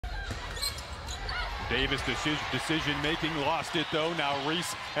Davis decision-making, lost it though. Now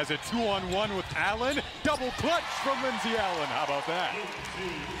Reese has a 2-on-1 with Allen. Double clutch from Lindsay Allen. How about that?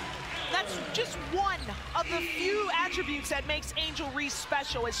 That's just one of the few attributes that makes Angel Reese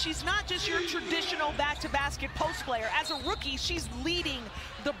special, is she's not just your traditional back-to-basket post player. As a rookie, she's leading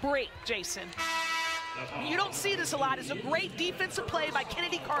the break, Jason. You don't see this a lot. It's a great defensive play by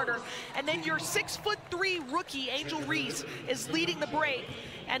Kennedy Carter, and then your 6'3" rookie, Angel Reese, is leading the break.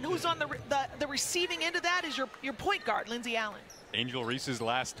 And who's on the receiving end of that is your point guard, Lindsay Allen. Angel Reese's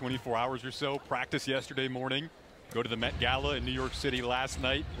last 24 hours or so, practice yesterday morning, go to the Met Gala in New York City last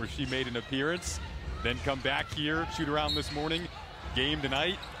night where she made an appearance, then come back here, shoot around this morning, game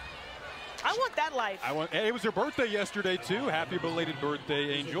tonight. I want that life. Hey, it was her birthday yesterday too. Happy belated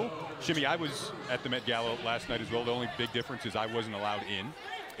birthday, Angel. Shimmy, I was at the Met Gala last night as well. The only big difference is I wasn't allowed in.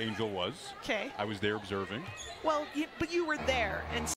 Angel was. Okay. I was there observing. Well, but you were there, and